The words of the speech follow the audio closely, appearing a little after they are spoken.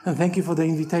And thank you for the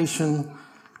invitation,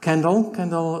 Kendall.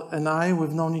 Kendall and I,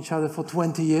 we've known each other for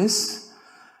 20 years.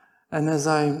 And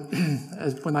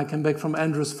when I came back from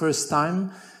Andrew's first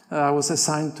time, I was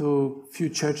assigned to a few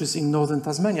churches in northern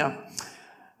Tasmania.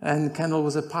 And Kendall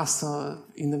was a pastor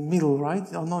in the middle, right?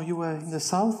 Oh no, you were in the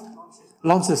south?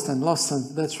 Launceston,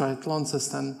 that's right,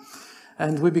 Launceston.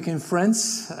 And we became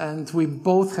friends, and we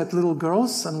both had little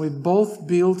girls, and we both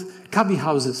built cubby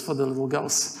houses for the little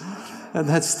girls at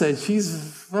that stage.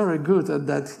 He's very good at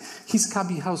that. His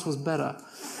cubby house was better.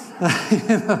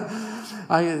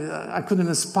 I couldn't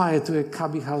aspire to a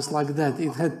cubby house like that.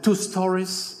 It had 2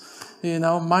 stories.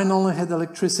 Mine only had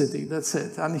electricity, that's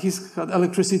it. And he's got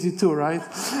electricity too, right?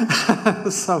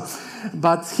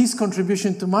 But his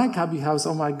contribution to my cubby house,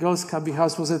 or my girl's cubby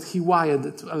house, was that he wired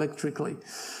it electrically.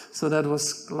 So that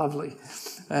was lovely.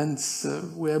 And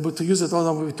we were able to use it,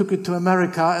 although we took it to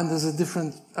America and there's a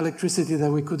different electricity that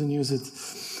we couldn't use it.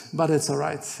 But it's all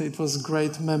right. It was a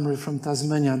great memory from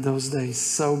Tasmania those days.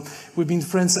 So we've been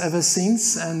friends ever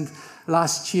since. And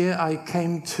last year I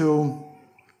came to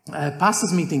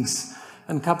pastors' meetings.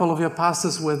 And a couple of your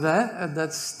pastors were there at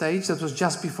that stage. That was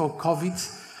just before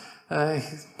COVID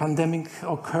pandemic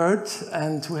occurred.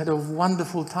 And we had a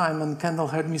wonderful time. And Kendall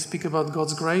heard me speak about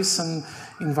God's grace and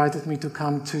invited me to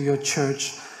come to your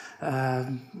church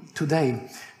today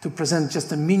to present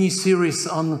just a mini-series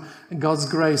on God's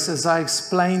grace. As I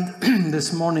explained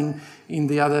this morning in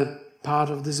the other part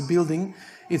of this building,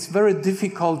 it's very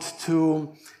difficult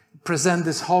to present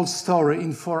this whole story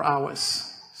in 4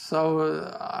 hours.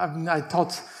 So I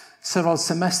taught several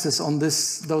semesters on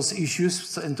those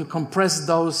issues, and to compress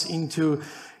those into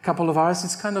a couple of hours,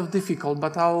 it's kind of difficult,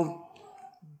 but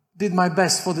did my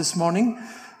best for this morning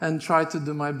and try to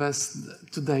do my best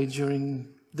today during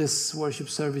this worship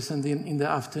service and in the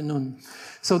afternoon.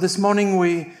 So this morning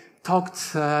we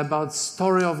talked about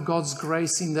story of God's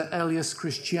grace in the earliest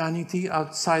Christianity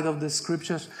outside of the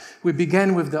scriptures. We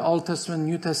began with the Old Testament,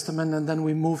 New Testament, and then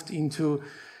we moved into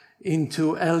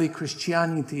early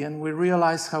Christianity, and we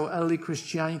realized how early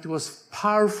Christianity was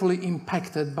powerfully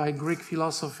impacted by Greek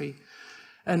philosophy,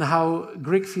 and how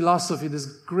Greek philosophy, this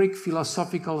Greek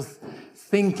philosophical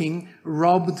thinking,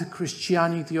 robbed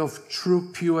Christianity of true,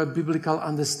 pure biblical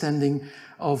understanding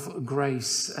of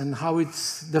grace, and how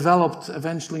it developed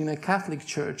eventually in a Catholic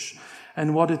Church,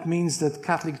 and what it means that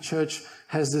Catholic Church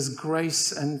has this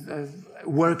grace and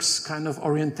works kind of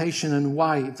orientation, and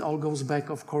why it all goes back,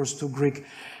 of course, to Greek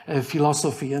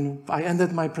philosophy. And I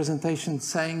ended my presentation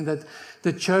saying that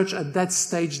the church at that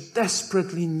stage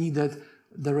desperately needed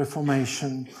the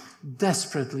Reformation.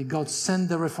 Desperately. God sent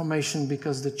the Reformation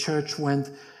because the church went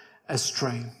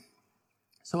astray.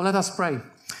 So let us pray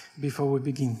before we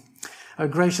begin. Our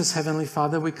gracious Heavenly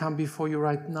Father, we come before you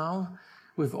right now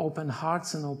with open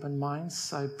hearts and open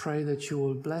minds. I pray that you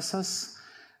will bless us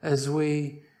as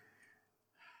we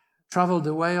travel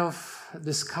the way of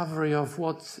discovery of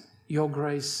what your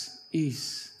grace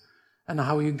is, and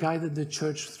how you guided the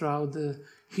church throughout the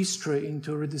history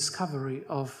into rediscovery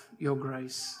of your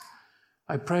grace.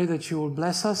 I pray that you will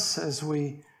bless us as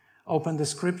we open the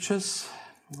scriptures,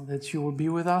 that you will be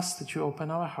with us, that you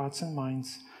open our hearts and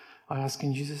minds. I ask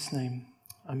in Jesus' name.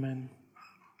 Amen.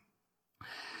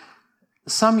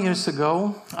 Some years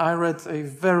ago, I read a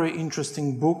very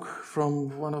interesting book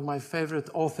from one of my favorite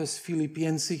authors, Philip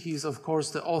Yancey. He is, of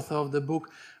course, the author of the book,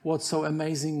 What's So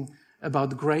Amazing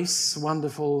About Grace,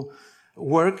 wonderful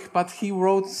work, but he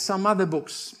wrote some other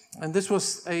books. And this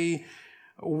was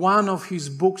one of his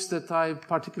books that I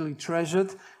particularly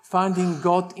treasured, Finding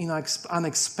God in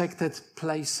Unexpected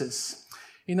Places.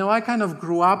 I kind of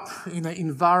grew up in an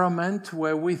environment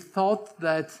where we thought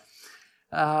that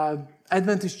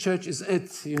Adventist Church is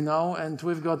it, and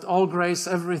we've got all grace,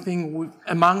 everything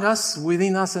among us,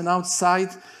 within us and outside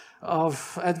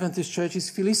of Adventist Church is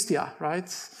Philistia, right?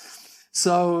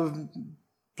 So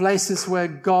places where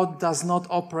God does not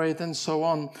operate and so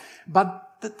on. But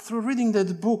through reading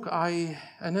that book,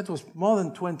 and it was more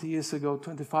than 20 years ago,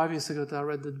 25 years ago that I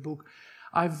read that book,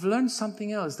 I've learned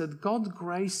something else, that God's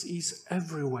grace is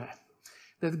everywhere.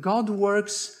 That God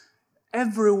works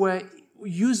everywhere,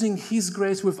 using His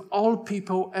grace with all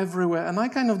people everywhere. And I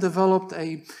kind of developed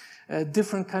a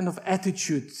different kind of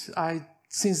attitude.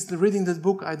 Since reading that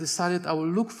book, I decided I will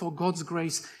look for God's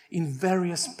grace in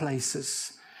various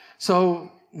places.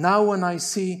 So now when I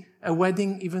see a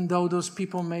wedding, even though those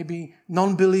people may be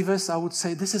non-believers, I would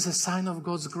say this is a sign of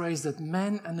God's grace, that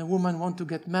man and a woman want to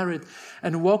get married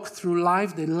and walk through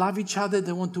life. They love each other.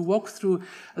 They want to walk through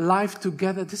life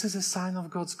together. This is a sign of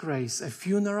God's grace. A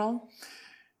funeral,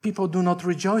 people do not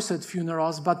rejoice at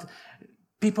funerals, but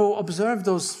people observe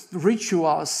those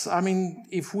rituals. I mean,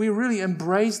 if we really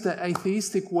embrace the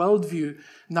atheistic worldview,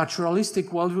 naturalistic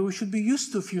worldview, we should be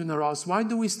used to funerals. Why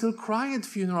do we still cry at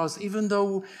funerals, even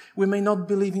though we may not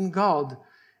believe in God?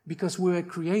 Because we were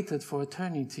created for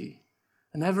eternity.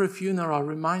 And every funeral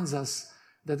reminds us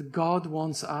that God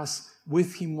wants us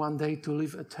with Him one day to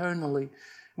live eternally.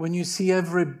 When you see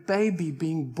every baby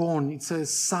being born, it's a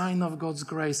sign of God's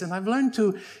grace. And I've learned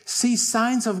to see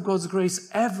signs of God's grace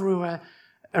everywhere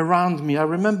around me. I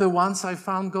remember once I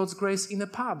found God's grace in a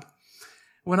pub.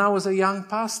 When I was a young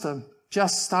pastor,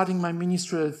 just starting my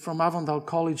ministry from Avondale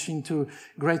College into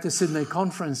Greater Sydney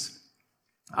Conference,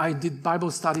 I did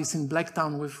Bible studies in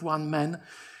Blacktown with one man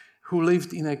who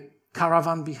lived in a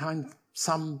caravan behind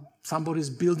somebody's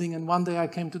building. And one day I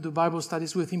came to do Bible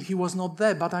studies with him. He was not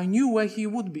there, but I knew where he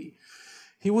would be.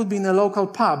 He would be in a local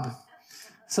pub.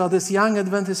 So this young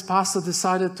Adventist pastor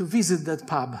decided to visit that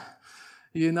pub.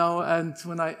 And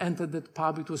when I entered that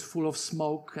pub, it was full of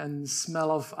smoke and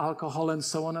smell of alcohol and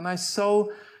so on. And I saw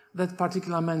that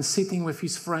particular man sitting with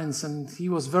his friends, and he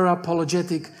was very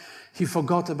apologetic. He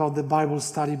forgot about the Bible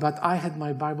study, but I had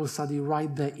my Bible study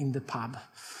right there in the pub.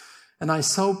 And I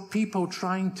saw people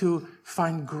trying to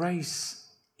find grace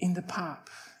in the pub,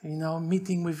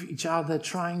 meeting with each other,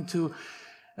 trying to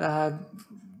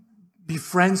be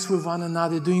friends with one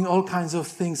another, doing all kinds of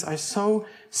things. I saw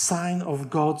sign of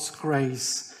God's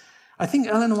grace. I think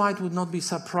Ellen White would not be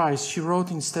surprised. She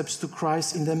wrote in Steps to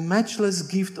Christ, in the matchless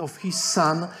gift of His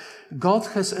Son, God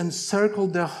has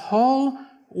encircled the whole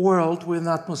world with an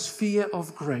atmosphere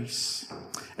of grace,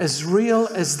 as real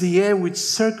as the air which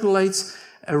circulates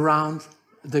around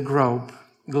the globe.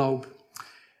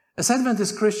 As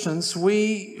Adventist Christians,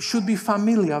 we should be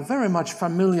very much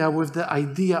familiar with the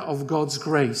idea of God's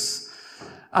grace.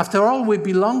 After all, we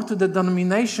belong to the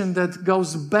denomination that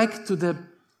goes back to the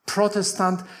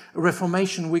Protestant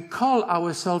Reformation. We call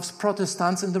ourselves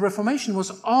Protestants, and the Reformation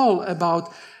was all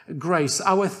about grace.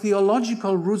 Our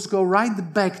theological roots go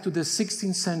right back to the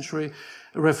 16th century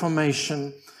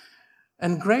Reformation.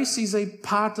 And grace is a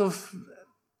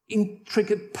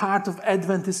intricate part of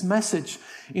Adventist message.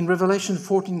 In Revelation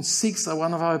 14:6,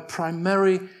 one of our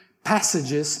primary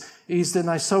passages is that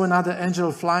I saw another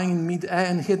angel flying in mid-air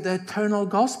and he had the eternal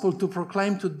gospel to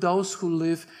proclaim to those who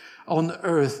live on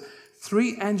earth.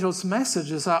 3 angels'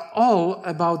 messages are all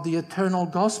about the eternal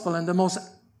gospel, and the most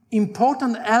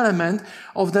important element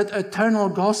of that eternal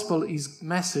gospel is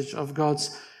message of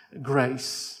God's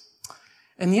grace.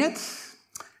 And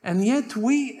yet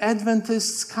we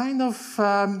Adventists kind of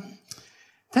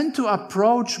tend to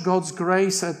approach God's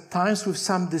grace at times with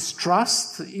some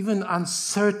distrust, even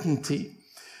uncertainty.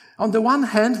 On the one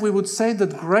hand, we would say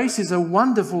that grace is a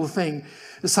wonderful thing.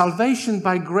 The salvation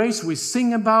by grace, we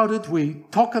sing about it, we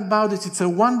talk about it, it's a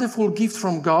wonderful gift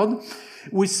from God.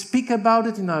 We speak about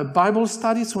it in our Bible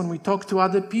studies when we talk to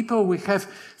other people. We have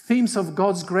themes of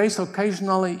God's grace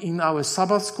occasionally in our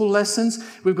Sabbath school lessons.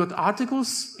 We've got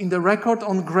articles in the record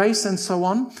on grace and so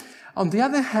on. On the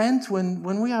other hand,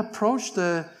 when we approach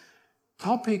the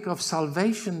topic of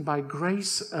salvation by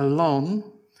grace alone,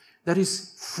 that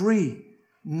is free,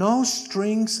 no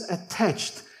strings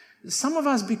attached, some of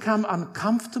us become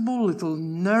uncomfortable, a little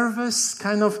nervous,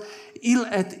 kind of ill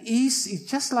at ease. It's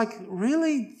just like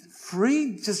really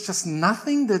free, just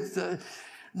nothing that...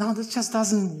 No, that just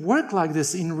doesn't work like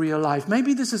this in real life.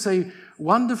 Maybe this is a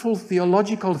wonderful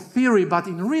theological theory, but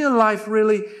in real life,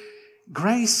 really,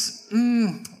 grace,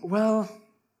 well,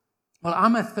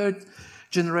 I'm a 3rd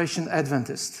generation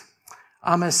Adventist.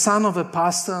 I'm a son of a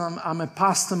pastor. I'm a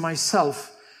pastor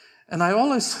myself. And I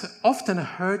often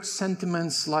heard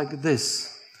sentiments like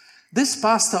this. This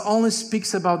pastor only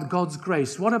speaks about God's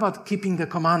grace. What about keeping the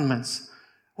commandments?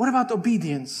 What about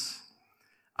obedience?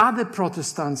 Other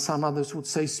Protestants, some others would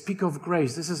say, speak of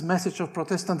grace. This is message of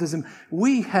Protestantism.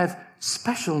 We have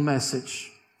special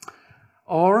message.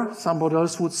 Or somebody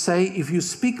else would say, if you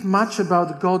speak much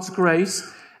about God's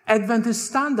grace, Adventist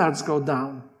standards go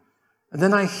down. And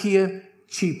then I hear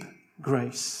cheap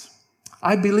grace.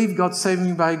 I believe God saved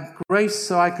me by grace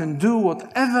so I can do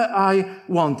whatever I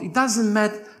want. It doesn't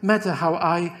matter how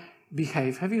I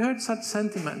behave. Have you heard such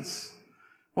sentiments?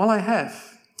 Well, I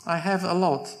have. I have a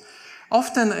lot.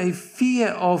 Often a fear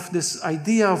of this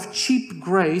idea of cheap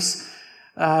grace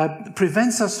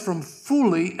prevents us from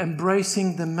fully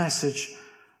embracing the message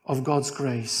of God's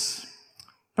grace.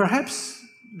 Perhaps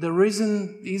the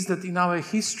reason is that in our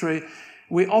history,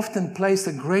 we often place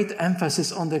a great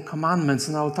emphasis on the commandments,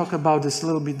 and I'll talk about this a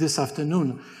little bit this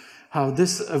afternoon, how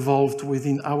this evolved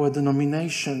within our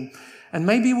denomination. And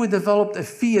maybe we developed a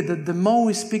fear that the more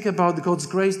we speak about God's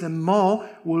grace, the more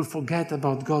we'll forget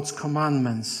about God's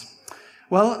commandments.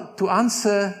 Well, to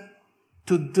answer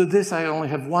to this, I only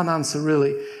have one answer,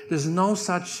 really. There's no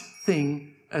such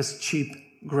thing as cheap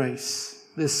grace.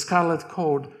 This scarlet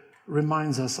cord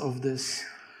reminds us of this.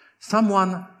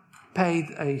 Someone paid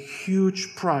a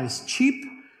huge price. Cheap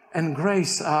and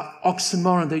grace are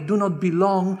oxymoron. They do not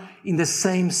belong in the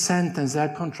same sentence. They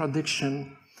are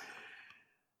contradiction.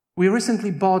 We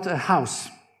recently bought a house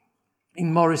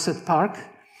in Morisset Park,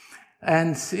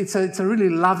 and it's a really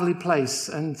lovely place.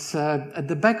 And at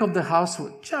the back of the house,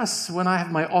 just when I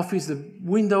have my office, the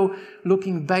window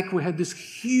looking back, we had this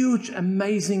huge,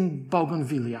 amazing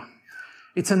bougainvillea.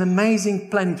 It's an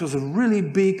amazing plant. It was a really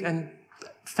big and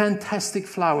fantastic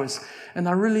flowers. And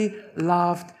I really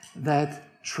loved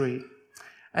that tree.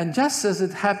 And just as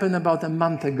it happened about a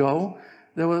month ago,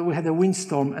 we had a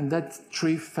windstorm and that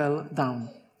tree fell down.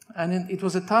 And it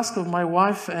was a task of my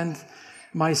wife and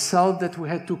myself that we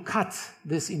had to cut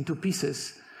this into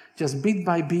pieces, just bit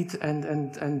by bit,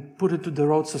 and put it to the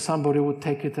road so somebody would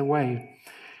take it away.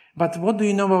 But what do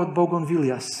you know about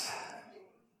bougainvilleas?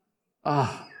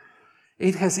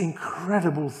 It has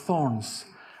incredible thorns.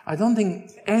 I don't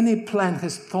think any plant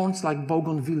has thorns like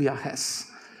bougainvillea has.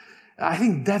 I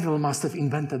think devil must have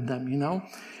invented them, you know.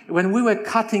 When we were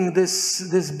cutting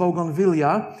this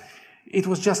bougainvillea, it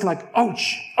was just like,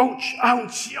 ouch, ouch,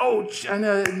 ouch, ouch.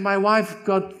 And my wife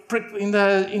got pricked in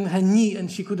her knee and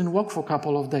she couldn't walk for a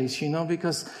couple of days, you know,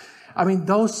 because,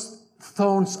 those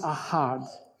thorns are hard.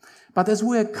 But as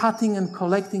we were cutting and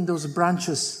collecting those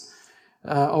branches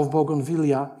of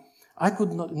bougainvillea, I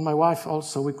could not, and my wife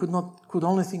also, we could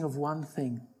only think of one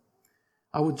thing.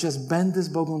 I would just bend this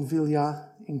bougainvillea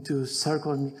into a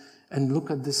circle and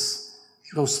look at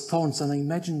those thorns, and I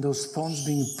imagine those thorns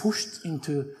being pushed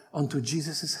onto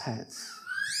Jesus' head.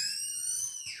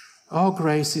 Oh,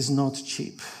 grace is not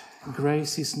cheap.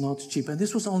 Grace is not cheap. And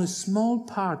this was only a small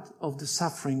part of the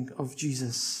suffering of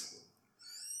Jesus.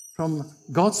 From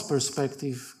God's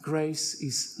perspective, grace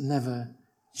is never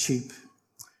cheap.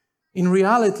 In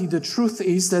reality, the truth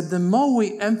is that the more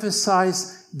we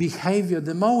emphasize behavior,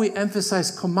 the more we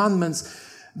emphasize commandments,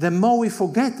 the more we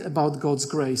forget about God's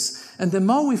grace. And the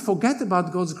more we forget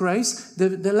about God's grace,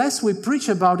 the less we preach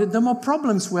about it, the more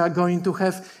problems we are going to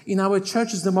have in our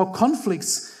churches, the more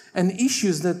conflicts and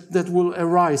issues that will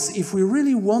arise. If we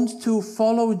really want to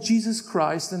follow Jesus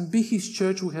Christ and be His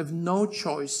church, we have no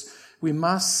choice. We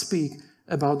must speak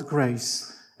about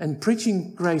grace. And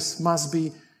preaching grace must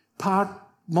be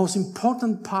most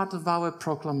important part of our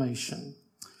proclamation.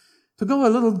 To go a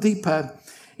little deeper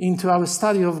into our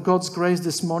study of God's grace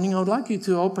this morning, I would like you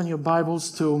to open your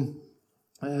Bibles to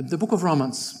the book of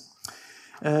Romans,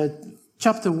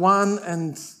 chapter 1,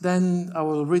 and then I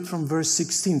will read from verse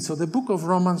 16. So the book of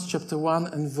Romans, chapter 1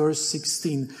 and verse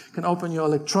 16. You can open your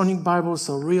electronic Bibles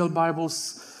or real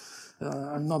Bibles.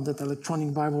 Not that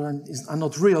electronic Bible are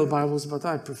not real Bibles, but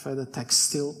I prefer the text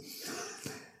still.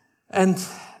 And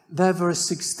there, verse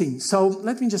 16. So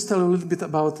let me just tell you a little bit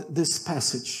about this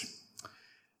passage.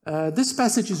 This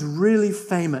passage is really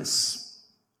famous.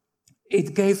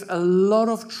 It gave a lot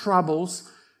of troubles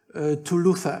to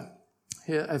Luther,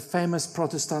 a famous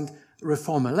Protestant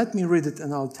reformer. Let me read it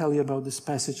and I'll tell you about this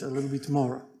passage a little bit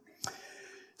more.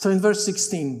 So in verse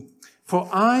 16, "For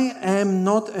I am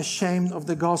not ashamed of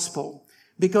the gospel,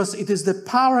 because it is the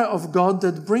power of God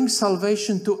that brings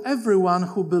salvation to everyone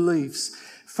who believes,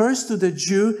 first to the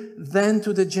Jew, then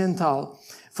to the Gentile.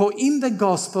 For in the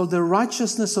gospel, the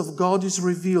righteousness of God is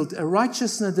revealed, a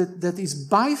righteousness that is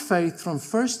by faith from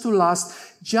first to last,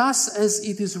 just as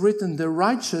it is written, the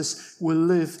righteous will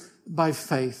live by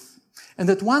faith." And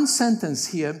that one sentence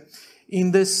here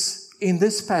in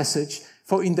this passage,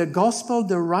 "For in the gospel,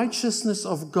 the righteousness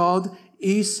of God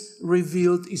is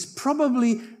revealed," is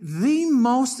probably the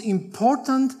most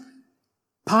important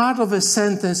part of a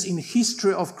sentence in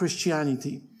history of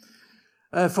Christianity.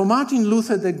 For Martin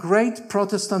Luther, the great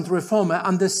Protestant reformer,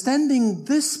 understanding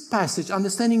this passage,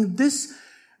 understanding this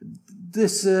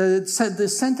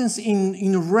sentence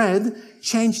in red,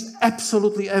 changed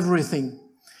absolutely everything.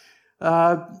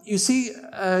 You see,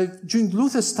 during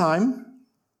Luther's time,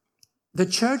 the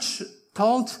church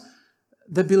told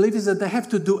the believers that they have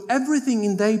to do everything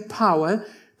in their power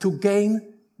to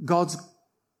gain God's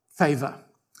favor.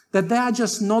 That they are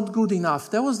just not good enough.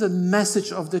 That was the message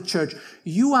of the church.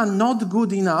 You are not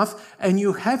good enough and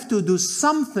you have to do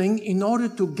something in order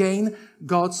to gain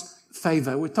God's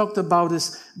favor. We talked about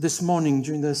this morning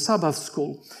during the Sabbath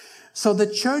school. So the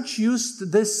church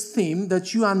used this theme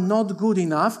that you are not good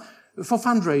enough for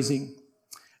fundraising.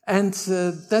 And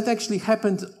that actually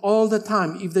happened all the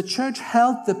time. If the church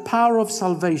held the power of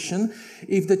salvation,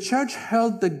 if the church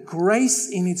held the grace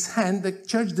in its hand, the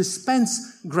church dispensed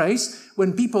grace.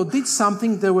 when people did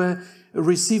something, they were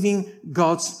receiving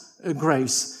God's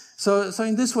grace. So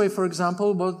in this way, for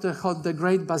example, the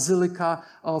great Basilica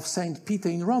of St. Peter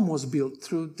in Rome was built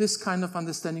through this kind of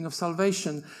understanding of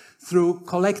salvation, through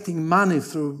collecting money,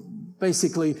 through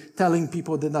basically telling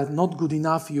people that are not good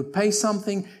enough. You pay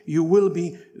something, you will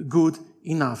be good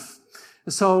enough.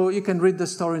 So you can read the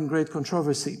story in Great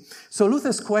Controversy. So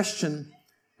Luther's question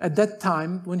at that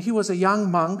time, when he was a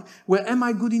young monk, were, am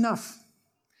I good enough?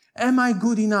 Am I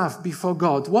good enough before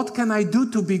God? What can I do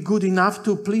to be good enough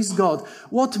to please God?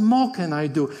 What more can I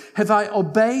do? Have I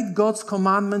obeyed God's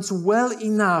commandments well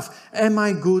enough? Am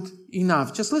I good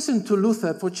enough? Just listen to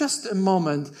Luther for just a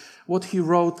moment, what he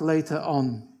wrote later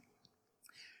on.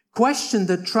 Question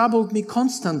that troubled me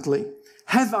constantly.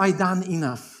 Have I done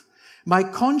enough? My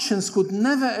conscience could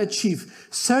never achieve,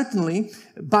 certainly,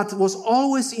 but was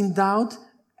always in doubt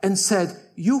and said,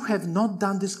 you have not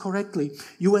done this correctly.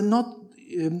 You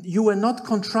were not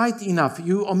contrite enough.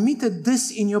 You omitted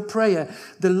this in your prayer.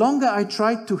 The longer I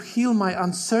tried to heal my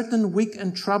uncertain, weak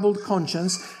and troubled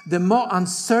conscience, the more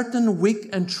uncertain, weak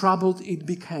and troubled it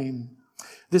became.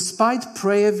 Despite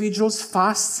prayer vigils,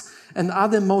 fasts, and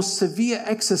other most severe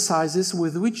exercises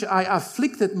with which I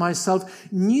afflicted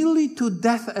myself nearly to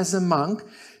death as a monk,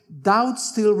 doubt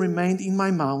still remained in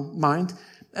my mind,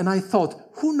 and I thought,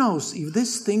 who knows if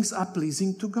these things are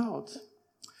pleasing to God?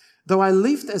 Though I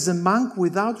lived as a monk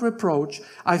without reproach,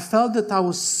 I felt that I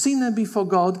was sinner before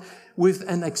God with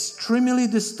an extremely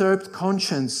disturbed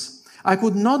conscience. I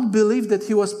could not believe that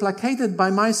he was placated by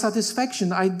my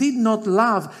satisfaction. I did not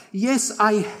love, yes,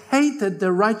 I hated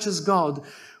the righteous God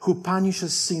who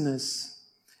punishes sinners.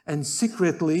 And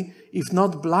secretly, if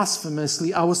not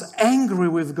blasphemously, I was angry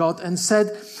with God and said,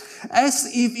 as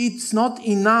if it's not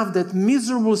enough that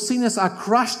miserable sinners are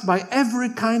crushed by every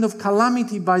kind of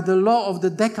calamity by the law of the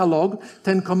Decalogue,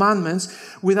 10 Commandments,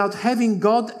 without having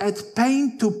God add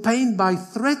pain to pain by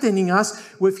threatening us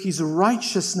with his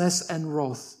righteousness and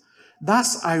wrath.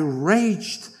 Thus I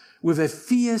raged with a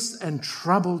fierce and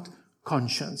troubled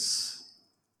conscience.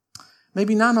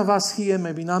 Maybe none of us here,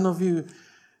 maybe none of you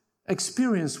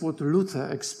experienced what Luther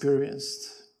experienced.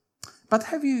 But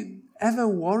have you ever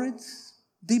worried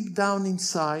deep down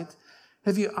inside?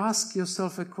 Have you asked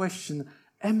yourself a question,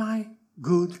 am I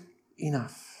good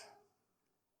enough?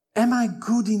 Am I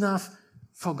good enough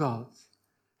for God?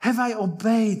 Have I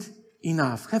obeyed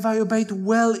enough? Have I obeyed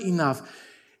well enough?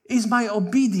 Is my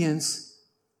obedience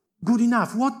good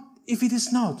enough? What if it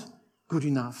is not good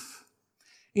enough?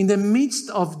 In the midst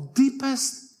of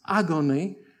deepest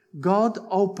agony, God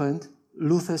opened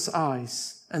Luther's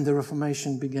eyes and the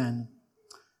Reformation began.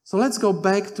 So let's go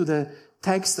back to the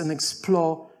text and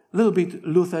explore a little bit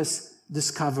Luther's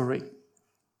discovery.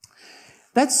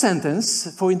 That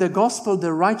sentence, for in the gospel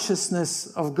the righteousness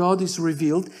of God is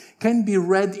revealed, can be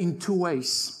read in two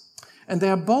ways. And they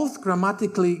are both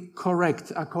grammatically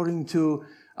correct according to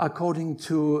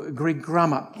Greek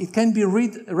grammar. It can be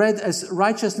read as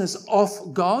righteousness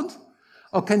of God,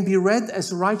 or can be read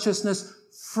as righteousness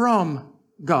from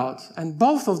God. And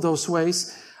both of those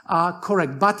ways are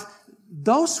correct. But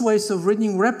those ways of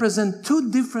reading represent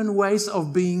two different ways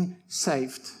of being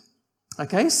saved.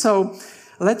 Okay, so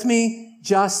let me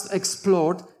just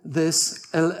explore this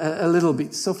a little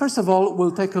bit. So first of all,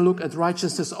 we'll take a look at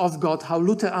righteousness of God, how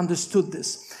Luther understood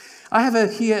this. I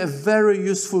have here a very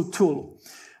useful tool.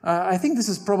 I think this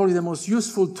is probably the most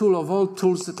useful tool of all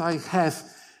tools that I have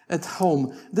at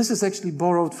home. This is actually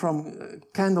borrowed from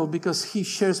Kendall because he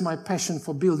shares my passion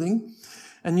for building.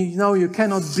 And you know you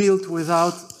cannot build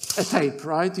without a tape,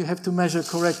 right? You have to measure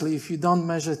correctly. If you don't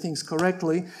measure things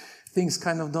correctly, things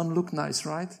kind of don't look nice,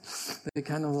 right? They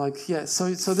kind of like, yeah. So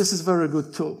this is a very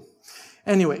good tool.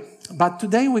 Anyway, but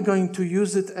today we're going to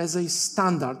use it as a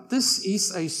standard. This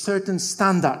is a certain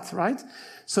standard, right?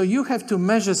 So you have to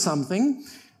measure something.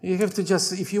 You have to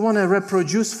just, if you want to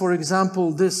reproduce, for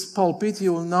example, this pulpit,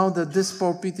 you will know that this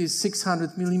pulpit is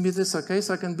 600 millimeters, okay?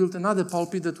 So I can build another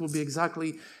pulpit that will be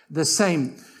exactly the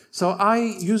same. So I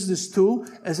use this tool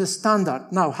as a standard.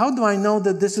 Now, how do I know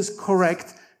that this is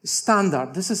correct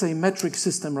standard? This is a metric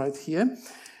system right here.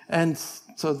 And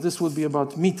so this would be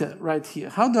about meter right here.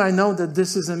 How do I know that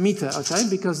this is a meter, okay?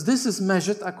 Because this is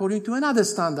measured according to another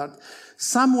standard.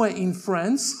 Somewhere in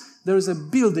France, there is a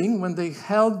building when they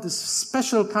held this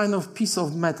special kind of piece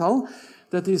of metal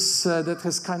that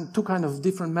has two kind of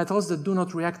different metals that do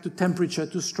not react to temperature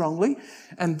too strongly.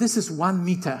 And this is 1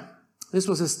 meter. This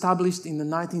was established in the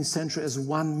 19th century as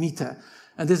 1 meter.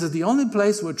 And this is the only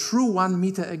place where true 1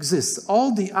 meter exists.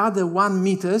 All the other 1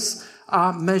 meters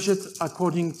are measured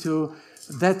according to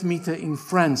that meter in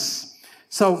France.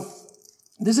 So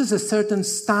this is a certain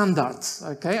standard,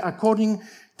 okay, according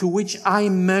to which I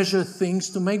measure things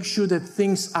to make sure that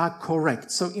things are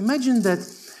correct. So imagine that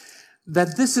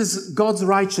this is God's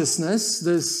righteousness,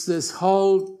 this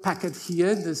whole packet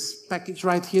here, this package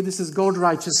right here, this is God's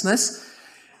righteousness.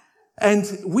 And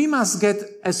we must get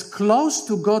as close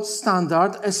to God's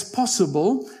standard as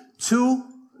possible to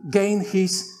gain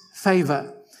His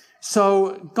favor.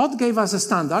 So God gave us a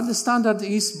standard. The standard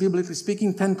is, biblically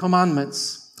speaking, 10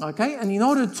 Commandments. Okay? And in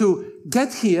order to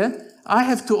get here, I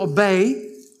have to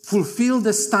fulfill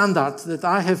the standard that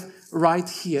I have right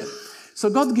here. So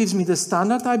God gives me the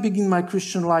standard. I begin my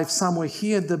Christian life somewhere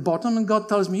here at the bottom, and God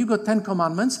tells me, you got 10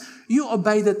 commandments. You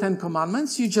obey the 10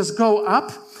 commandments. You just go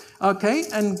up, okay,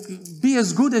 and be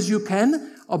as good as you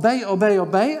can. Obey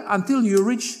until you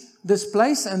reach this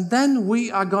place, and then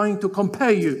we are going to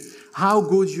compare you, how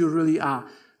good you really are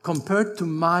compared to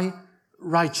my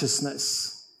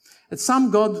righteousness. At some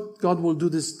God will do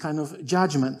this kind of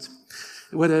judgment,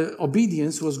 whether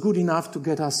obedience was good enough to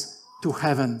get us to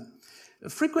heaven. A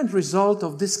frequent result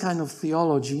of this kind of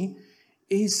theology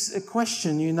is a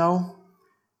question,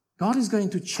 God is going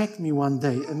to check me one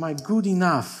day. Am I good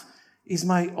enough? Is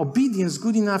my obedience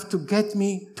good enough to get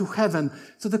me to heaven?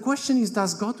 So the question is,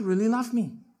 does God really love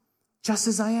me? Just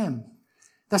as I am?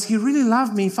 Does He really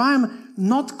love me? If I'm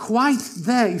not quite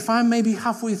there, if I'm maybe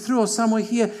halfway through or somewhere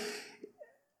here,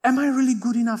 am I really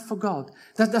good enough for God?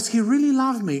 Does He really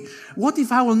love me? What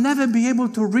if I will never be able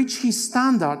to reach His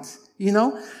standard?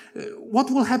 What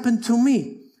will happen to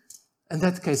me in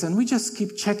that case? And we just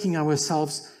keep checking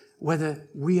ourselves whether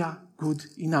we are good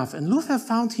enough. And Luther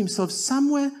found himself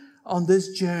somewhere on this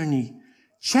journey,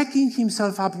 checking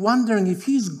himself up, wondering if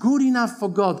he's good enough for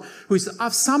God, who is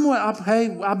somewhere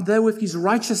up there with His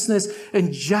righteousness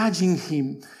and judging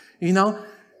him.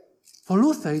 For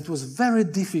Luther, it was very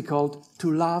difficult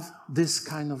to love this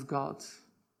kind of God.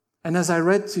 And as I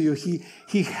read to you,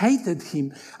 he hated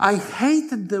Him. I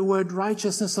hated the word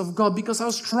righteousness of God because I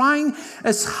was trying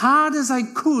as hard as I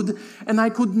could, and I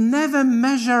could never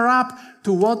measure up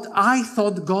to what I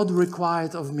thought God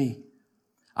required of me.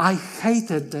 I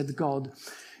hated that God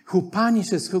who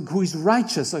punishes, who is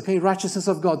righteous, okay, righteousness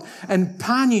of God, and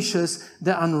punishes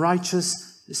the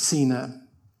unrighteous sinner.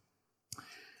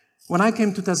 When I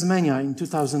came to Tasmania in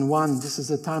 2001, this is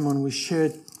the time when we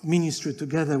shared ministry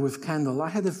together with Kendall, I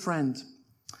had a friend.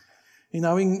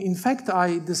 In fact,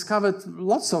 I discovered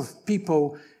lots of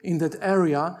people in that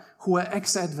area who were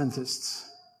ex-Adventists,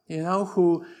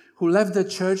 who left the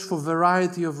church for a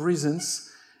variety of reasons.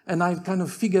 And I kind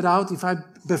of figured out if I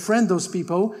befriend those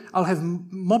people, I'll have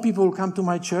more people come to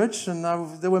my church. And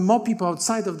there were more people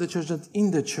outside of the church than in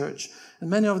the church. And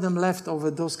many of them left over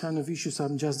those kind of issues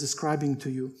I'm just describing to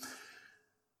you.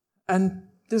 And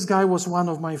this guy was one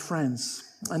of my friends.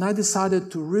 And I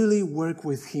decided to really work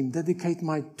with him, dedicate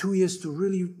my 2 years to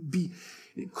really be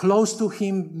close to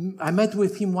him. I met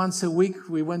with him once a week.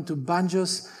 We went to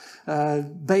Banjo's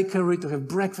bakery to have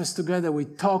breakfast together. We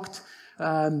talked.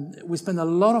 We spent a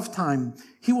lot of time.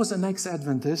 He was an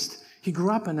ex-Adventist. He grew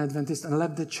up an Adventist and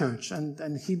left the church.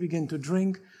 And he began to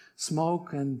drink,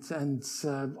 smoke, and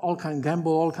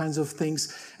gamble, all kinds of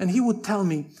things. And he would tell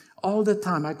me all the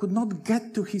time, I could not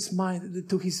get to his mind.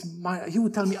 He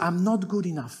would tell me, I'm not good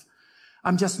enough.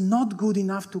 I'm just not good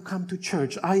enough to come to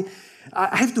church. I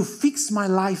have to fix my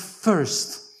life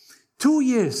first. 2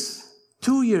 years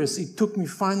it took me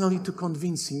finally to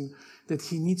convince him that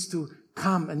he needs to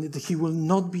come and that he will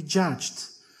not be judged.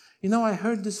 I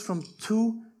heard this from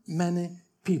too many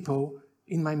people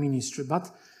in my ministry.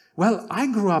 But, I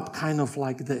grew up kind of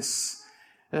like this.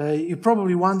 You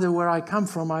probably wonder where I come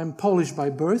from. I'm Polish by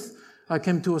birth. I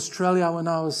came to Australia when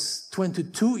I was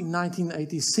 22 in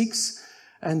 1986,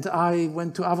 and I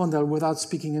went to Avondale without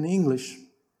speaking any English.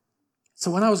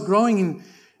 So when I was growing in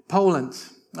Poland,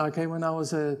 when I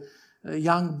was a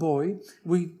young boy,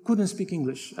 we couldn't speak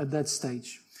English at that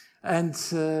stage. And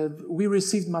we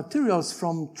received materials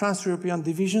from Trans-European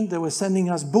Division. They were sending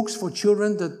us books for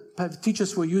children. The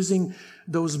teachers were using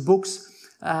those books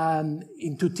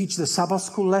to teach the Sabbath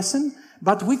school lesson.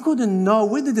 But we didn't know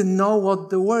what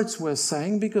the words were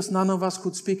saying because none of us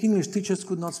could speak English. Teachers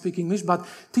could not speak English, but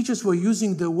teachers were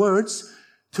using the words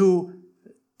to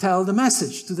tell the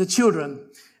message to the children.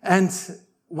 And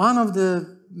one of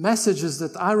the messages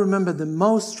that I remember the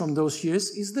most from those years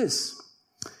is this.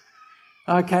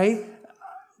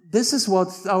 This is what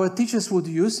our teachers would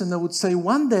use, and they would say,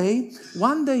 one day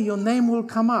your name will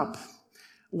come up.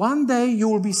 One day you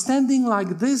will be standing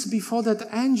like this before that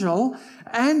angel,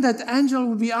 and that angel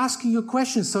will be asking you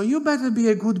questions. So you better be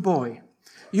a good boy.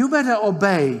 You better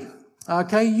obey.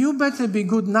 You better be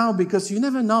good now because you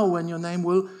never know when your name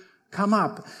will come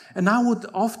up. And I would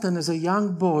often, as a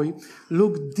young boy,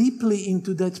 look deeply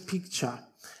into that picture.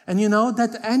 And you know,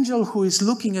 that angel who is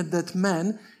looking at that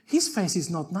man, his face is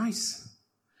not nice.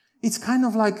 It's kind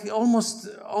of like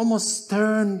almost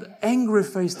stern, angry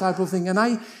face type of thing. And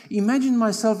I imagine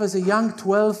myself as a young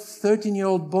 12,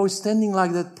 13-year-old boy standing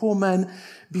like that poor man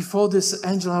before this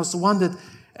angel. I was wondered,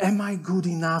 am I good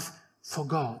enough for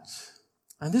God?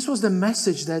 And this was the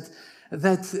message that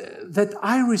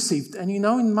I received. And you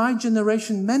know, in my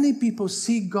generation, many people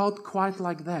see God quite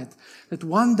like that. That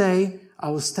one day I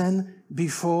will stand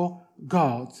before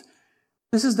God.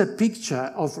 This is the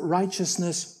picture of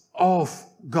righteousness of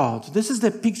God. This is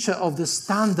the picture of the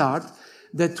standard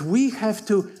that we have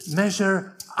to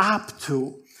measure up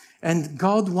to. And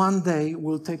God one day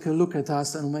will take a look at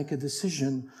us and make a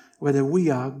decision whether we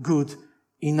are good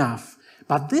enough.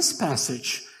 But this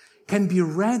passage can be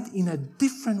read in a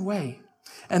different way.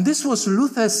 And this was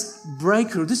Luther's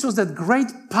breakthrough. This was that great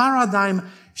paradigm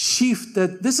shift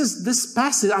that this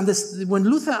passage, when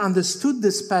Luther understood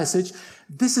this passage,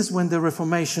 this is when the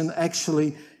Reformation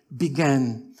actually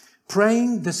began.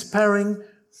 Praying, despairing,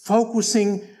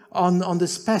 focusing on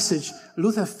this passage,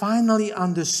 Luther finally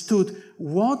understood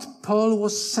what Paul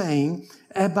was saying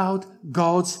about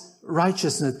God's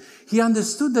righteousness. He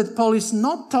understood that Paul is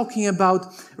not talking about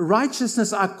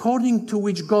righteousness according to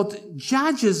which God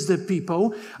judges the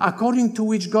people, according to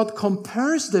which God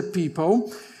compares the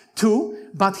people to,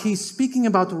 but he's speaking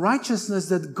about righteousness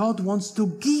that God wants to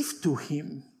give to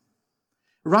him.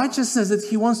 Righteousness that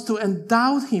he wants to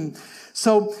endow him.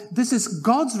 So this is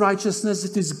God's righteousness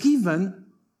that is given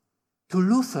to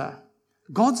Luther.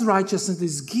 God's righteousness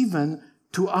is given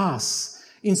to us.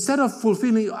 Instead of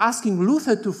asking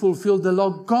Luther to fulfill the law,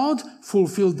 God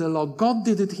fulfilled the law. God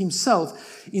did it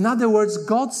himself. In other words,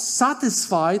 God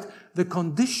satisfied the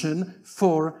condition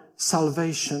for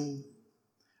salvation.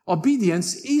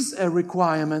 Obedience is a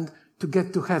requirement to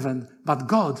get to heaven, but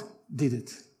God did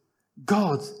it.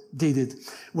 God did it.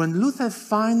 When Luther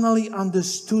finally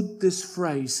understood this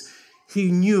phrase, he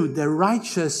knew the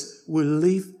righteous will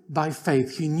live by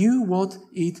faith. He knew what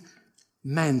it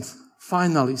meant,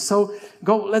 finally. So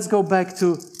let's go back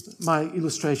to my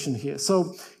illustration here.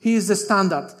 So here is the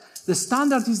standard. The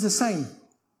standard is the same.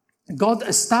 God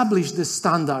established this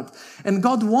standard. And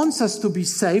God wants us to be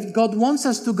saved. God wants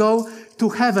us to go to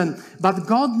heaven. But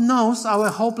God knows our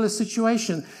hopeless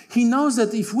situation. He knows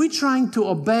that if we're trying to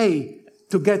obey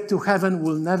to get to heaven,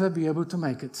 we'll never be able to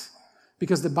make it.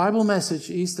 Because the Bible message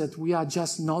is that we are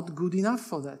just not good enough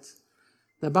for that.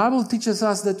 The Bible teaches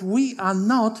us that we are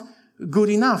not good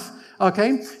enough.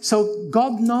 Okay? So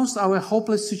God knows our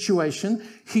hopeless situation.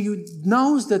 He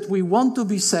knows that we want to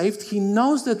be saved. He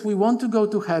knows that we want to go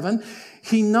to heaven.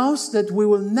 He knows that we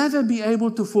will never be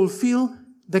able to fulfill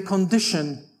the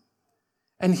condition.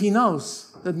 And He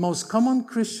knows that most common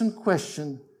Christian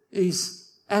question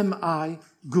is, am I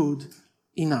good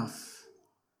enough?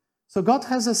 So God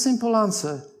has a simple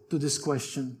answer to this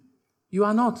question. You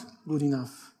are not good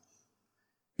enough.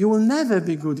 You will never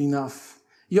be good enough.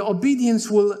 Your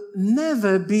obedience will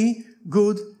never be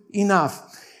good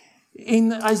enough.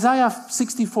 In Isaiah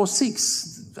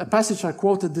 64:6, a passage I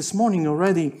quoted this morning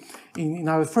already in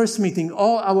our first meeting,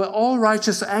 all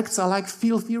righteous acts are like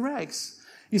filthy rags.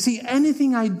 You see,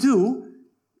 anything I do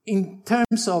in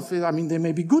terms of, there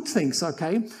may be good things,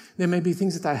 okay? There may be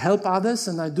things that I help others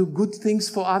and I do good things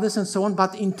for others and so on.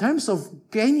 But in terms of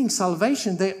gaining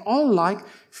salvation, they all like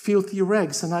filthy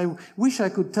rags. And I wish I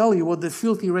could tell you what the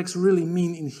filthy rags really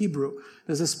mean in Hebrew.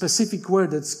 There's a specific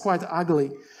word that's quite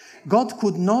ugly. God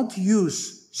could not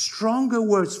use stronger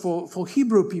words for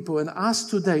Hebrew people and us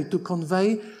today to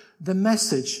convey the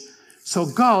message. So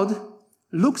God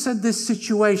looks at this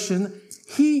situation.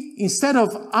 Instead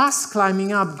of us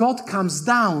climbing up, God comes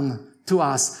down to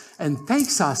us and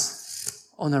takes us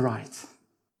on a ride.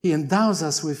 He endows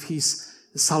us with His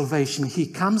salvation. He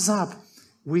comes up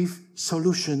with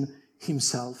solution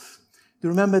Himself. Do you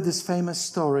remember this famous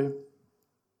story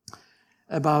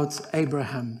about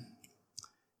Abraham?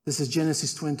 This is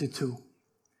Genesis 22.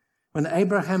 When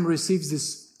Abraham receives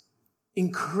this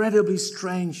incredibly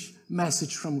strange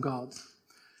message from God,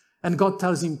 and God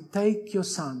tells him, take your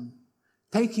son,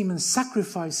 take him and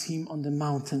sacrifice him on the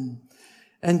mountain.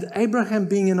 And Abraham,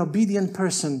 being an obedient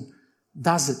person,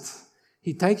 does it.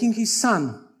 He's taking his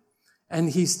son and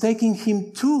he's taking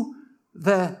him to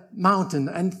the mountain.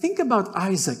 And think about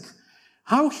Isaac,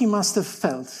 how he must have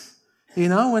felt,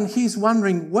 when he's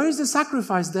wondering, where is the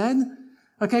sacrifice, Dad?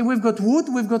 Okay, we've got wood,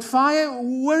 we've got fire,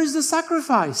 where is the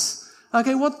sacrifice?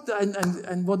 Okay, what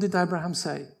did Abraham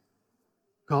say?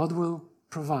 God will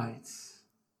provide.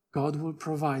 God will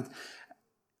provide.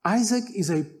 Isaac is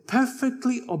a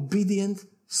perfectly obedient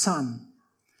son.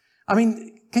 I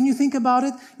mean, can you think about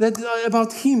it?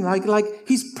 About him, like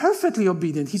he's perfectly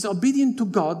obedient. He's obedient to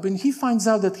God. When he finds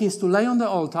out that he has to lay on the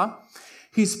altar,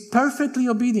 he's perfectly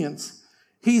obedient.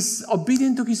 He's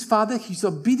obedient to his father. He's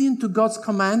obedient to God's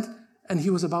command, and he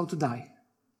was about to die.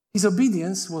 His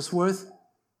obedience was worth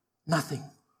nothing.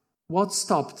 What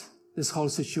stopped this whole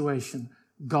situation?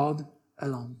 God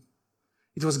alone.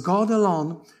 It was God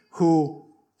alone who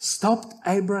stopped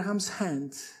Abraham's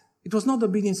hand. It was not the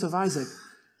obedience of Isaac.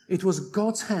 It was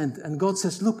God's hand. And God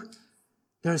says, look,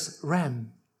 there's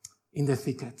ram in the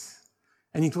thicket.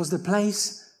 And it was the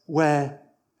place where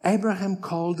Abraham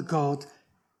called God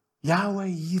Yahweh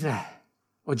Yireh,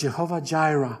 or Jehovah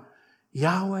Jireh.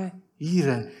 Yahweh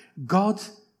Yireh, God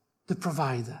the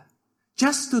provider.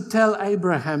 Just to tell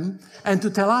Abraham and to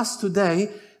tell us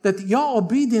today that your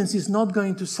obedience is not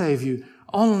going to save you.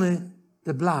 Only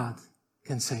the blood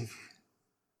can save you.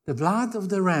 The blood of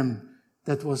the ram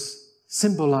that was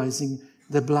symbolizing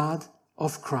the blood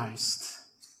of Christ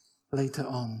later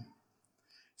on.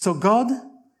 So God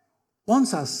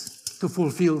wants us to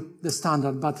fulfill the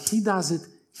standard, but He does it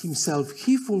Himself.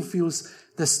 He fulfills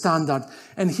the standard.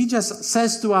 And He just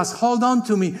says to us, hold on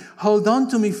to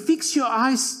me, fix your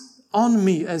eyes on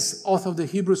me, as author of the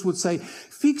Hebrews would say,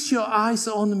 fix your eyes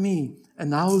on me,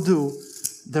 and I'll do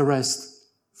the rest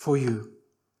for you.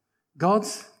 God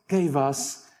gave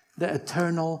us the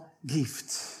eternal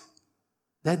gift.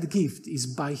 That gift is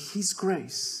by His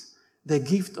grace, the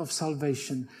gift of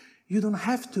salvation. You don't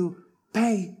have to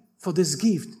pay for this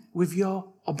gift with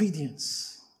your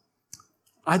obedience.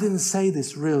 I didn't say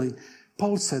this really.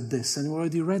 Paul said this, and we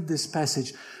already read this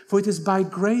passage. For it is by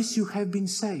grace you have been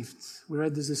saved. We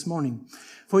read this morning.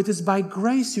 For it is by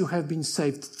grace you have been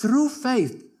saved through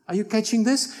faith. Are you catching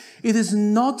this? It is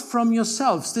not from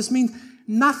yourselves. This means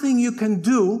nothing you can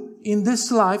do in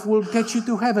this life will get you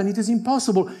to heaven. It is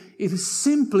impossible. It is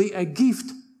simply a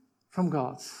gift from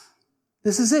God.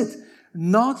 This is it.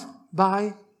 Not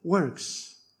by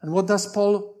works. And what does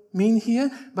Paul mean here?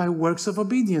 By works of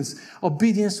obedience.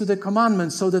 Obedience to the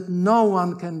commandments so that no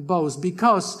one can boast.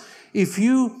 Because if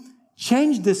you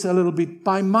change this a little bit,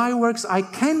 by my works I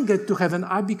can get to heaven.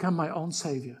 I become my own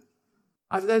savior.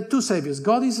 There are two saviors.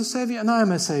 God is a savior and I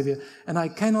am a savior. And I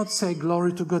cannot say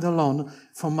glory to God alone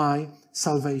for my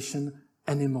salvation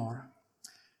anymore.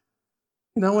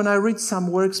 You know, when I read some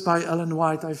works by Ellen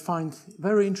White, I find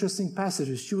very interesting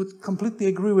passages. She would completely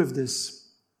agree with this.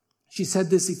 She said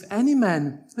this, if any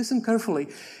man, listen carefully,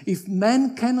 if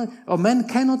man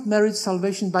cannot merit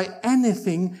salvation by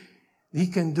anything he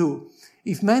can do,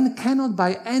 if man cannot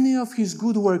by any of his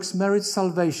good works merit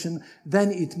salvation,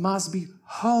 then it must be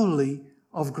wholly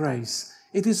of grace.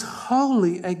 It is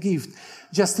wholly a gift.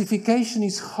 Justification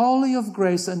is wholly of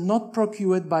grace and not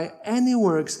procured by any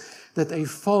works that a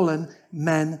fallen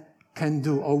man can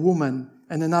do, or woman.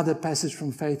 And another passage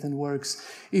from Faith and Works.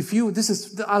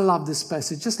 I love this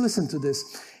passage. Just listen to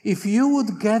this. If you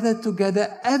would gather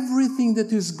together everything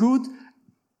that is good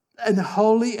and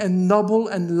holy and noble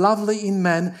and lovely in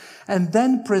man, and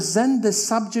then present the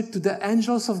subject to the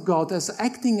angels of God as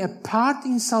acting a part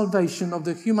in salvation of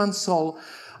the human soul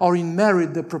or in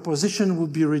merit, the proposition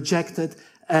would be rejected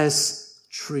as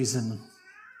treason.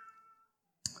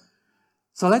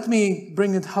 So let me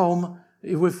bring it home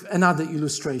with another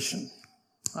illustration.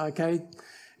 Okay,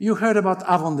 you heard about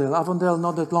Avondale. Avondale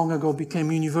not that long ago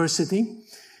became university.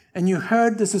 And you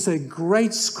heard this is a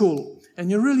great school. And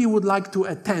you really would like to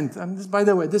attend. And by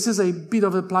the way, this is a bit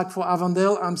of a plug for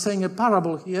Avondale. I'm saying a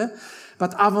parable here.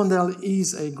 But Avondale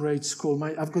is a great school.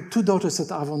 I've got two daughters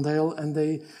at Avondale. And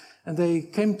they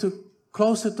came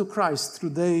closer to Christ through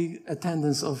their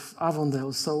attendance of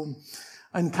Avondale. So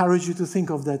I encourage you to think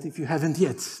of that if you haven't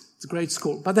yet. It's a great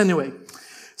school. But anyway,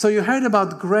 so you heard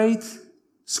about great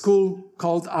school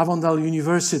called Avondale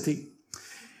University.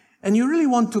 And you really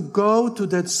want to go to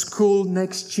that school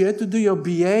next year to do your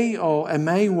BA or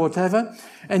MA, whatever.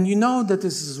 And you know that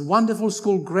this is a wonderful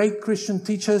school, great Christian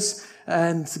teachers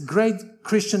and great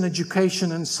Christian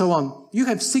education and so on. You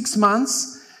have 6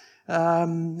 months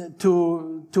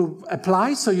to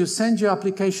apply. So you send your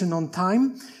application on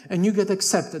time and you get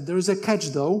accepted. There is a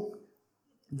catch though.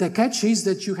 The catch is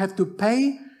that you have to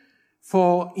pay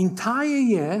for entire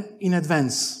year in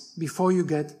advance before you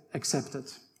get accepted.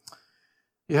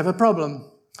 You have a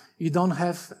problem. You don't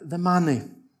have the money.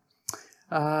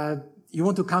 You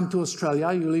want to come to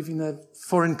Australia. You live in a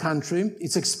foreign country.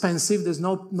 It's expensive. There's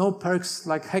no perks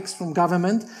like HECS from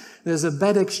government. There's a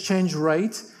bad exchange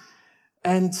rate.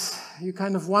 And you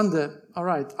kind of wonder, all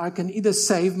right, I can either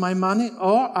save my money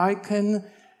or I can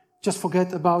just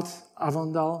forget about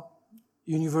Avondale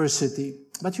university,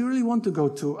 but you really want to go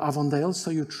to Avondale,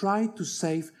 so you try to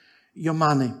save your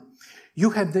money. You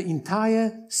have the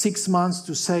entire 6 months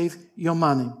to save your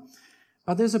money.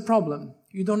 But there's a problem.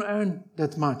 You don't earn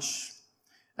that much.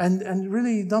 And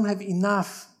really you don't have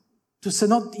enough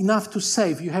not enough to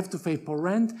save. You have to pay for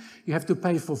rent, you have to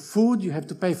pay for food, you have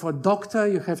to pay for a doctor,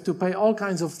 you have to pay all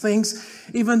kinds of things.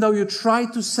 Even though you try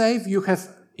to save,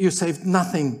 you saved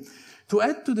nothing. To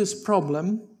add to this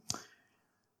problem,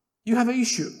 you have an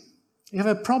issue. You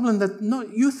have a problem that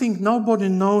you think nobody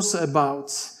knows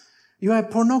about. You are a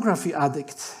pornography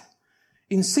addict.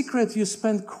 In secret, you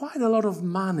spend quite a lot of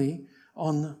money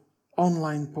on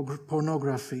online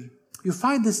pornography. You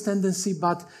fight this tendency,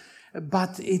 but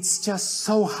it's just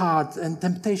so hard and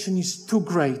temptation is too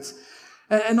great.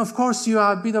 And of course, you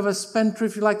are a bit of a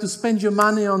spendthrift. You like to spend your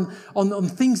money on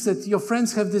things that your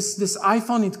friends have. This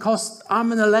iPhone, it costs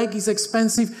arm and a leg, is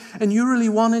expensive, and you really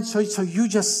want it, so you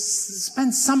just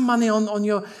spend some money on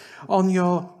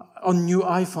new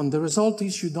iPhone. The result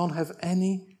is you don't have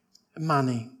any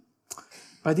money.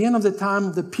 By the end of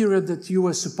the period that you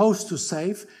were supposed to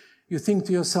save, you think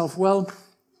to yourself, well,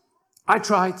 I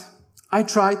tried,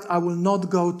 I will not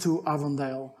go to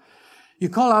Avondale. You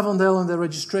call Avondale on the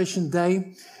registration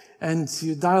day and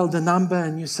you dial the number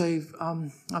and you say,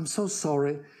 I'm so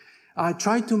sorry. I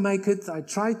tried to make it. I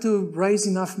tried to raise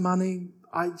enough money.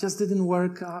 I just didn't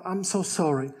work. I'm so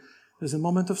sorry. There's a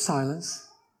moment of silence.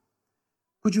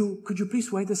 Could you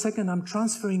please wait a second? I'm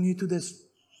transferring you to this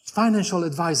financial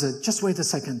advisor. Just wait a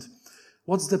second.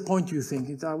 What's the point, you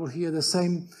think? I will hear the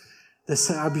same,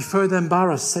 I'll be further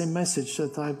embarrassed, same message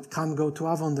that I can't go to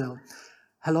Avondale.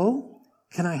 Hello?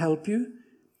 Can I help you?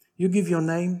 You give your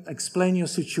name, explain your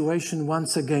situation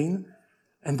once again,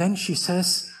 and then she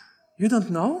says, you don't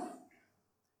know?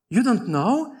 You don't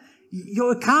know?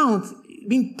 Your account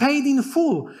being paid in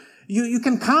full. You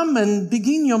can come and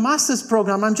begin your master's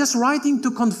program. I'm just writing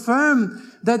to confirm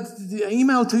that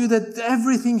email to you that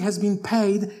everything has been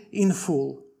paid in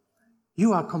full.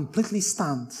 You are completely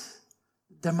stunned.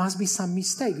 There must be some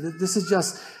mistake. This is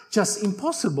just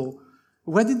impossible.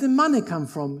 Where did the money come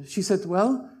from? She said,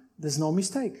 well, there's no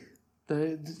mistake.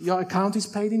 Your account is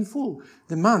paid in full.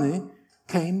 The money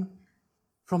came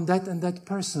from that and that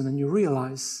person, and you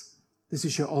realize this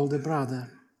is your older brother.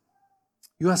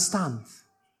 You are stunned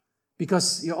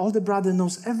because your older brother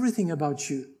knows everything about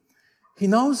you. He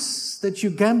knows that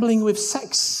you're gambling with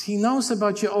sex. He knows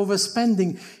about your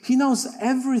overspending. He knows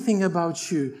everything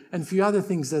about you and a few other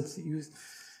things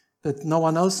that no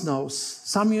one else knows.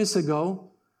 Some years ago,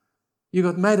 you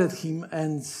got mad at him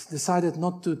and decided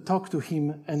not to talk to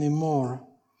him anymore.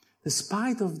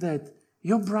 Despite of that,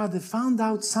 your brother found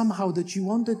out somehow that you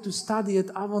wanted to study at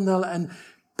Avondale and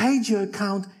paid your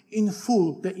account in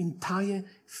full, the entire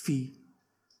fee.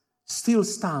 Still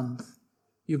stunned,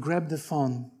 you grab the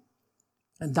phone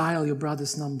and dial your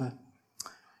brother's number.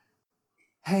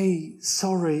 Hey,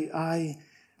 sorry, I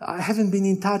haven't been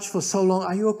in touch for so long.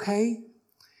 Are you okay?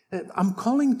 I'm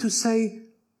calling to say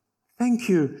thank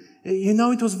you. You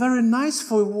know, it was very nice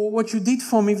for what you did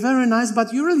for me, very nice,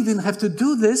 but you really didn't have to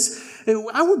do this.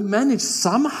 I would manage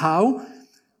somehow.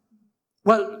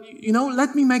 Well, you know,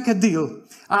 let me make a deal.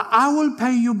 I will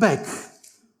pay you back.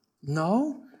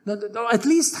 No, at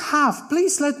least half.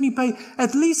 Please let me pay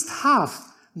at least half.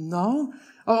 No,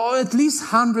 or at least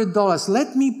 $100.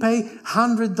 Let me pay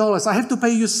 $100. I have to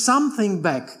pay you something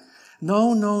back.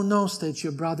 No, states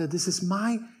your brother. This is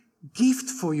my gift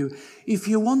for you. If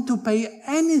you want to pay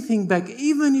anything back,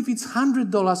 even if it's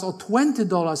 $100 or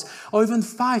 $20 or even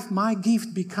 $5, my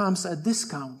gift becomes a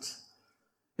discount.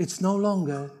 It's no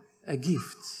longer a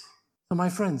gift. So my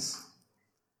friends,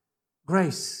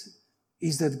 grace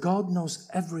is that God knows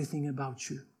everything about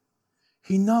you.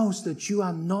 He knows that you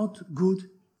are not good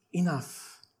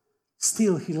enough.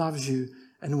 Still, He loves you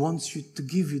and wants you to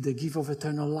give you the gift of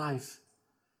eternal life.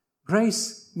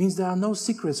 Grace means there are no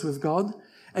secrets with God.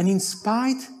 And in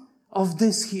spite of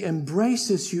this, He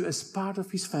embraces you as part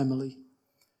of His family.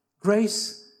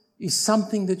 Grace is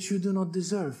something that you do not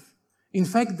deserve. In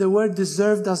fact, the word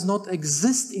deserve does not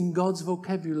exist in God's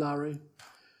vocabulary.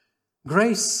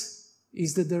 Grace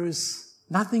is that there is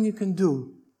nothing you can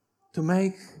do to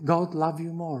make God love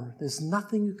you more. There's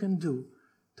nothing you can do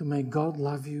to make God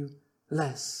love you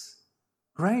less.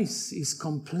 Grace is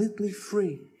completely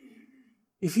free.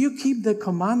 If you keep the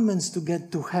commandments to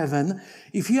get to heaven,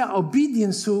 if you are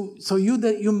obedient so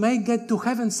that you may get to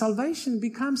heaven, salvation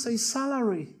becomes a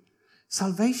salary.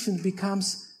 Salvation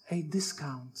becomes a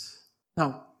discount.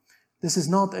 Now, this is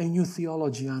not a new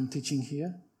theology I'm teaching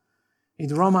here.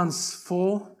 In Romans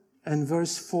 4 and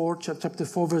verse 4, chapter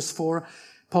 4, verse 4,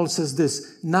 Paul says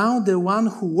this, now the one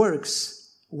who works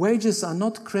wages are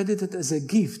not credited as a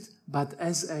gift, but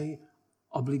as an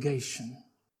obligation.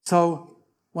 So,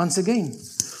 once again,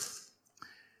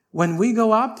 when we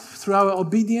go up through our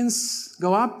obedience,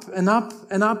 go up and up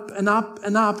and up and up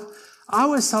and up,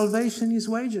 our salvation is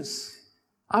wages.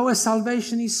 Our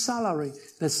salvation is salary.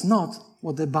 That's not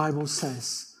what the Bible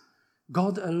says.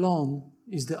 God alone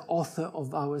is the author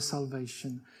of our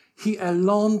salvation. He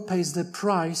alone pays the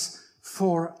price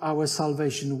for our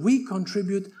salvation. We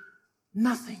contribute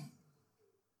nothing.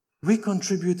 We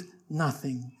contribute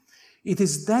nothing. It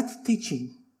is that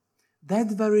teaching,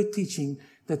 that very teaching,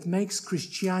 that makes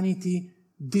Christianity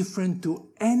different to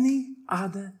any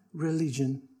other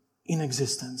religion in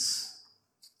existence.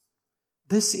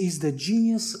 This is the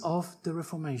genius of the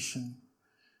Reformation.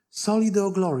 Soli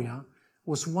Deo Gloria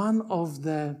was one of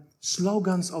the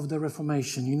slogans of the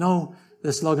Reformation. You know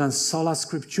the slogans: Sola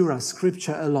Scriptura,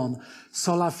 Scripture alone;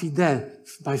 Sola Fide,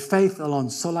 by faith alone;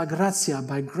 Sola Gratia,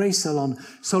 by grace alone;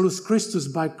 Solus Christus,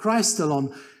 by Christ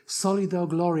alone; Soli Deo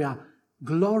Gloria,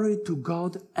 glory to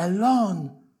God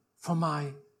alone for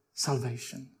my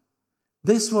salvation.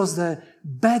 This was the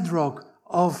bedrock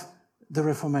of the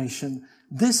Reformation.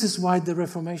 This is why the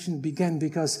Reformation began,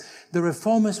 because the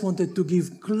Reformers wanted to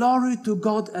give glory to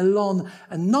God alone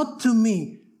and not to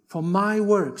me for my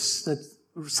works, that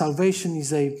salvation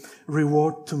is a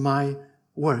reward to my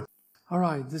work. All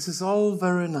right, this is all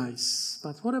very nice,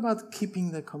 but what about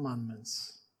keeping the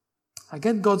commandments? I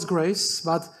get God's grace,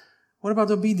 but what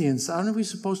about obedience? Aren't we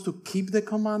supposed to keep the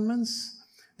commandments?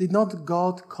 Did not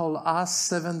God call us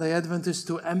Seventh-day Adventists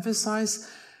to emphasize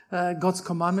God's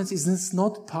commandments? Is this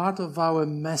not part of our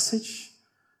message?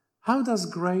 How does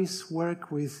grace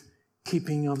work with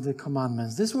keeping of the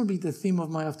commandments? This will be the theme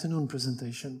of my afternoon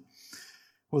presentation.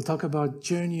 We'll talk about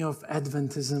journey of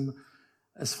Adventism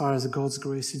as far as God's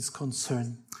grace is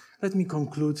concerned. Let me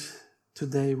conclude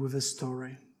today with a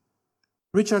story.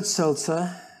 Richard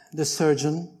Seltzer, the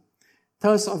surgeon,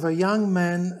 tells of a young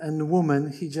man and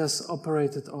woman he just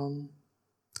operated on.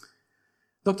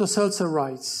 Dr. Seltzer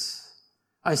writes,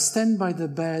 "I stand by the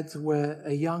bed where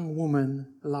a young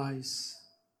woman lies.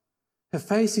 Her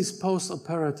face is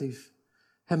post-operative,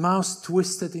 her mouth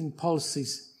twisted in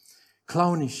palsies,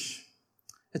 clownish.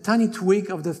 A tiny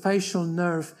twig of the facial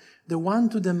nerve, the one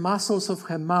to the muscles of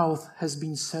her mouth, has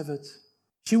been severed.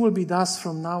 She will be thus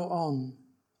from now on.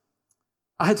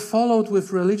 I had followed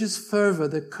with religious fervor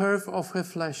the curve of her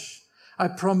flesh. I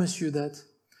promise you that.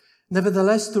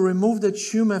 Nevertheless, to remove the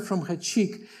tumor from her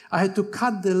cheek, I had to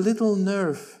cut the little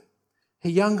nerve. Her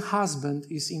young husband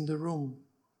is in the room.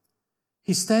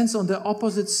 He stands on the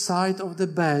opposite side of the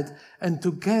bed, and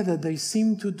together they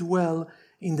seem to dwell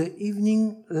in the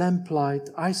evening lamplight,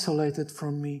 isolated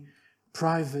from me,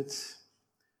 private.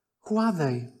 Who are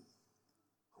they?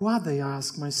 Who are they, I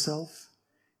ask myself?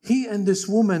 He and this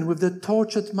woman with the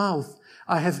tortured mouth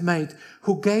I have made,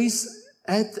 who gaze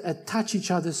at and touch each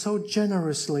other so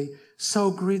generously, so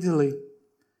greedily.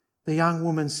 The young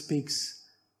woman speaks.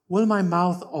 Will my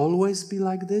mouth always be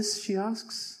like this, she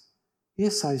asks.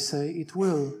 Yes, I say, it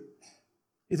will.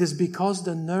 It is because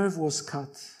the nerve was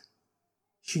cut.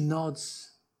 She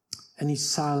nods and is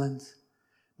silent.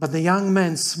 But the young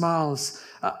man smiles.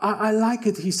 I like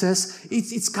it, he says.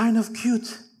 It's kind of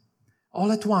cute.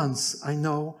 All at once, I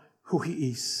know who he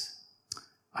is.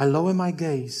 I lower my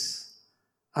gaze.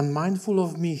 Unmindful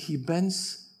of me, he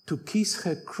bends to kiss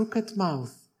her crooked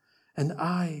mouth, and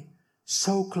I,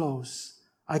 so close,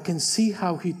 I can see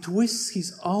how he twists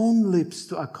his own lips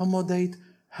to accommodate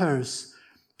hers,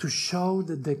 to show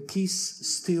that the kiss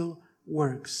still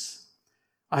works.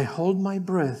 I hold my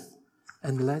breath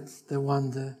and let the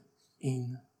wonder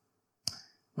in.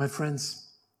 My friends,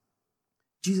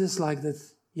 Jesus, like that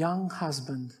young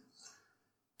husband,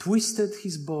 twisted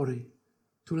his body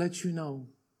to let you know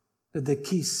that the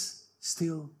kiss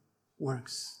still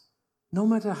works. No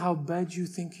matter how bad you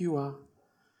think you are,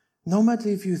 no matter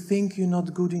if you think you're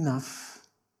not good enough,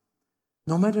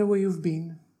 no matter where you've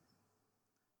been,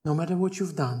 no matter what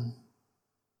you've done,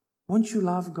 won't you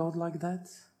love God like that?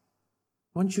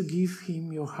 Won't you give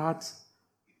him your heart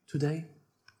today?